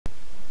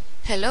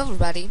Hello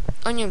everybody,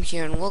 Onion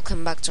here and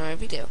welcome back to my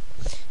video.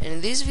 And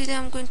in this video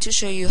I'm going to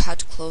show you how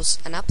to close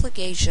an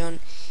application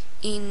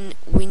in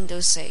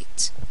Windows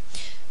 8.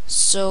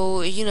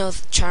 So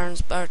the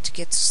chance bar to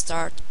get to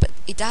start, but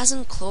it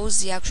doesn't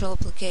close the actual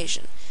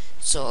application.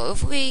 So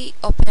if we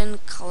open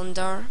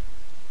calendar,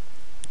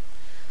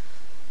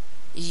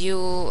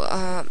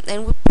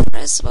 and we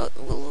press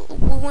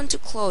we want to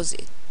close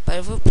it, but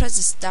if we press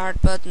the start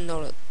button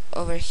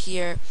over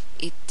here,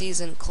 it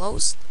isn't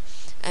closed.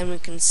 And we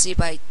can see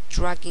by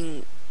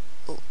dragging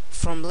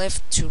from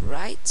left to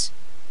right,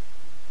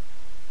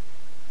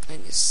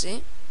 and you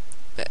see,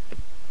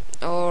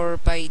 or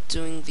by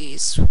doing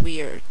this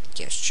weird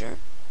gesture.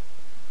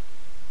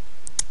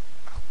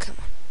 Oh, come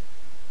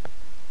on.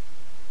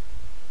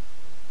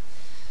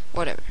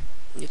 Whatever.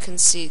 You can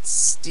see it's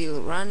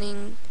still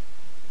running.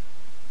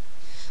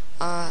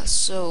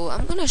 So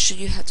I'm gonna show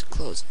you how to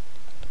close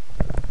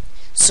it.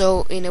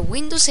 So in a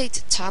Windows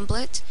 8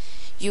 tablet,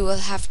 you will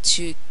have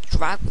to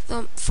drag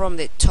them from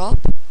the top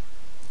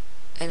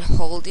and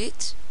hold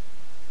it,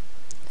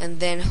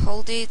 and then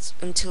hold it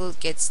until it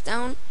gets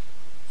down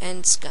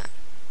and scan.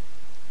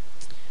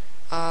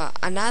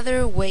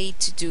 Another way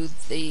to do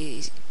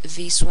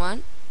this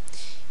one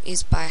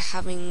is by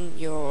having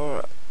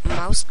your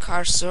mouse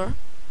cursor.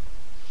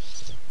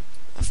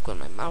 I've got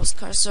my mouse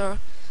cursor.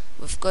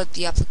 We've got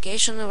the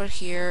application over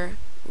here.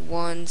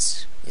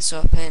 Once it's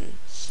open,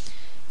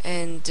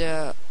 and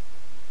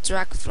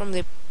drag from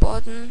the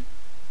bottom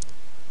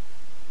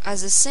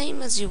as the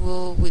same as you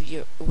will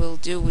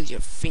do with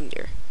your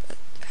finger.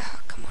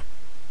 Come on,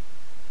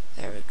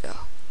 there we go,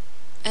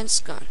 and it's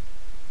gone.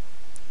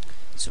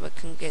 So we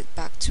can get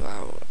back to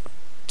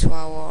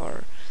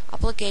our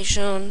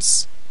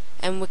applications,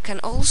 and we can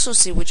also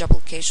see which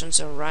applications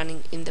are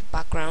running in the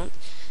background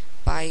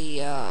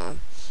by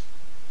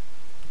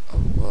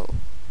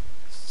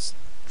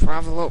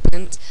travel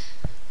opened,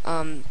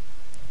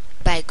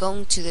 by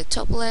going to the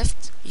top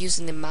left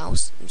using the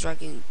mouse and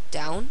dragging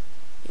down.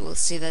 You will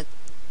see that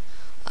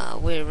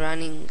we're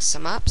running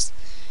some apps,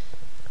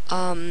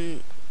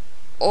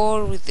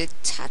 or with the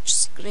touch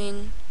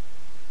screen,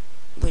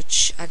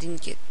 which I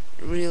didn't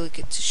really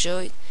get to show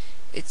it.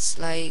 It's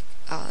like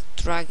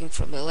dragging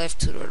from the left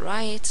to the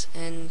right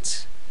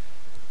and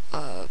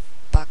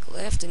back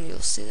left, and you'll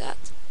see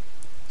that.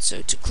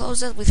 So to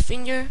close that with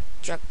finger,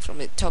 drag from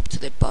the top to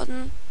the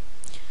bottom.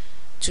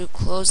 To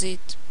close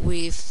it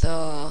with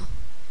the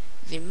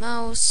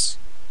mouse,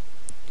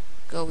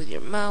 go with your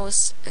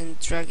mouse and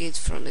drag it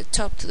from the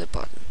top to the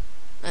bottom,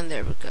 and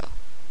there we go.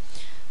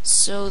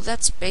 So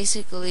that's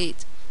basically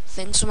it.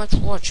 Thanks so much for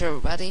watching,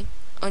 everybody.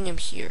 Onion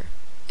here,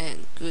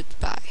 and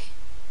goodbye.